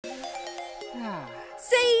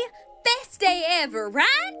See? Best day ever,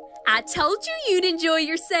 right? I told you you'd enjoy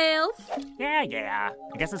yourself. Yeah.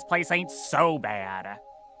 I guess this place ain't so bad.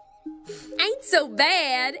 Ain't so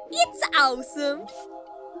bad. It's awesome.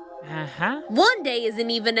 Uh-huh. One day isn't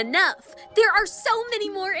even enough. There are so many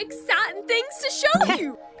more exciting things to show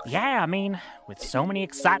you. Yeah, I mean, with so many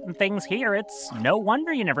exciting things here, it's no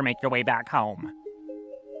wonder you never make your way back home.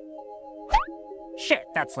 Shit,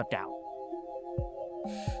 that slipped out.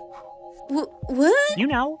 What? You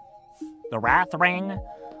know, the Wrath Ring,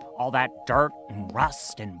 all that dirt and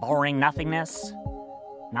rust and boring nothingness.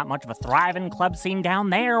 Not much of a thriving club scene down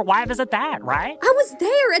there. Why visit that, right? I was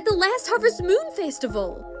there at the last Harvest Moon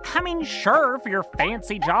Festival. I mean, sure, for your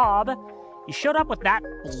fancy job. You showed up with that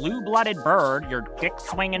blue-blooded bird, your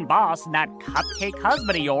dick-swinging boss, and that cupcake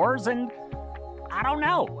husband of yours, and I don't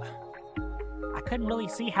know. I couldn't really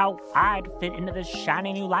see how I'd fit into this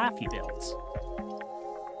shiny new life you built.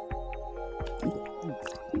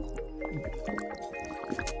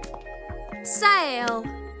 Sal.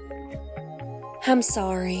 I'm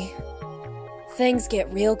sorry. Things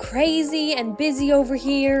get real crazy and busy over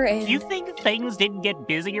here, and... You think things didn't get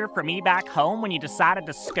busier for me back home when you decided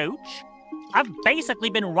to scooch? I've basically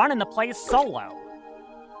been running the place solo.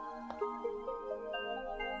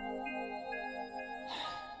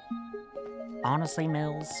 Honestly,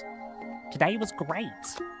 Mills, today was great.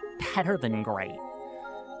 Better than great.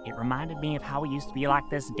 It reminded me of how we used to be like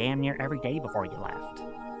this damn near every day before you left.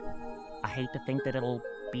 I hate to think that it'll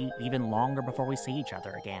be even longer before we see each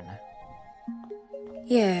other again.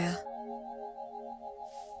 Yeah.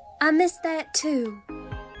 I miss that too.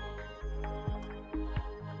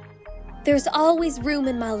 There's always room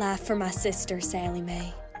in my life for my sister, Sallie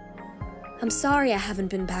Mae. I'm sorry I haven't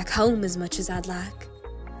been back home as much as I'd like.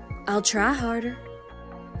 I'll try harder.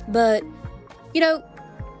 But, you know,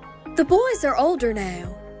 the boys are older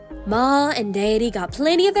now. Ma and Daddy got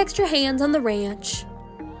plenty of extra hands on the ranch.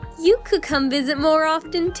 You could come visit more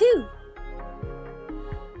often, too.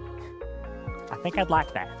 I think I'd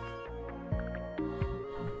like that.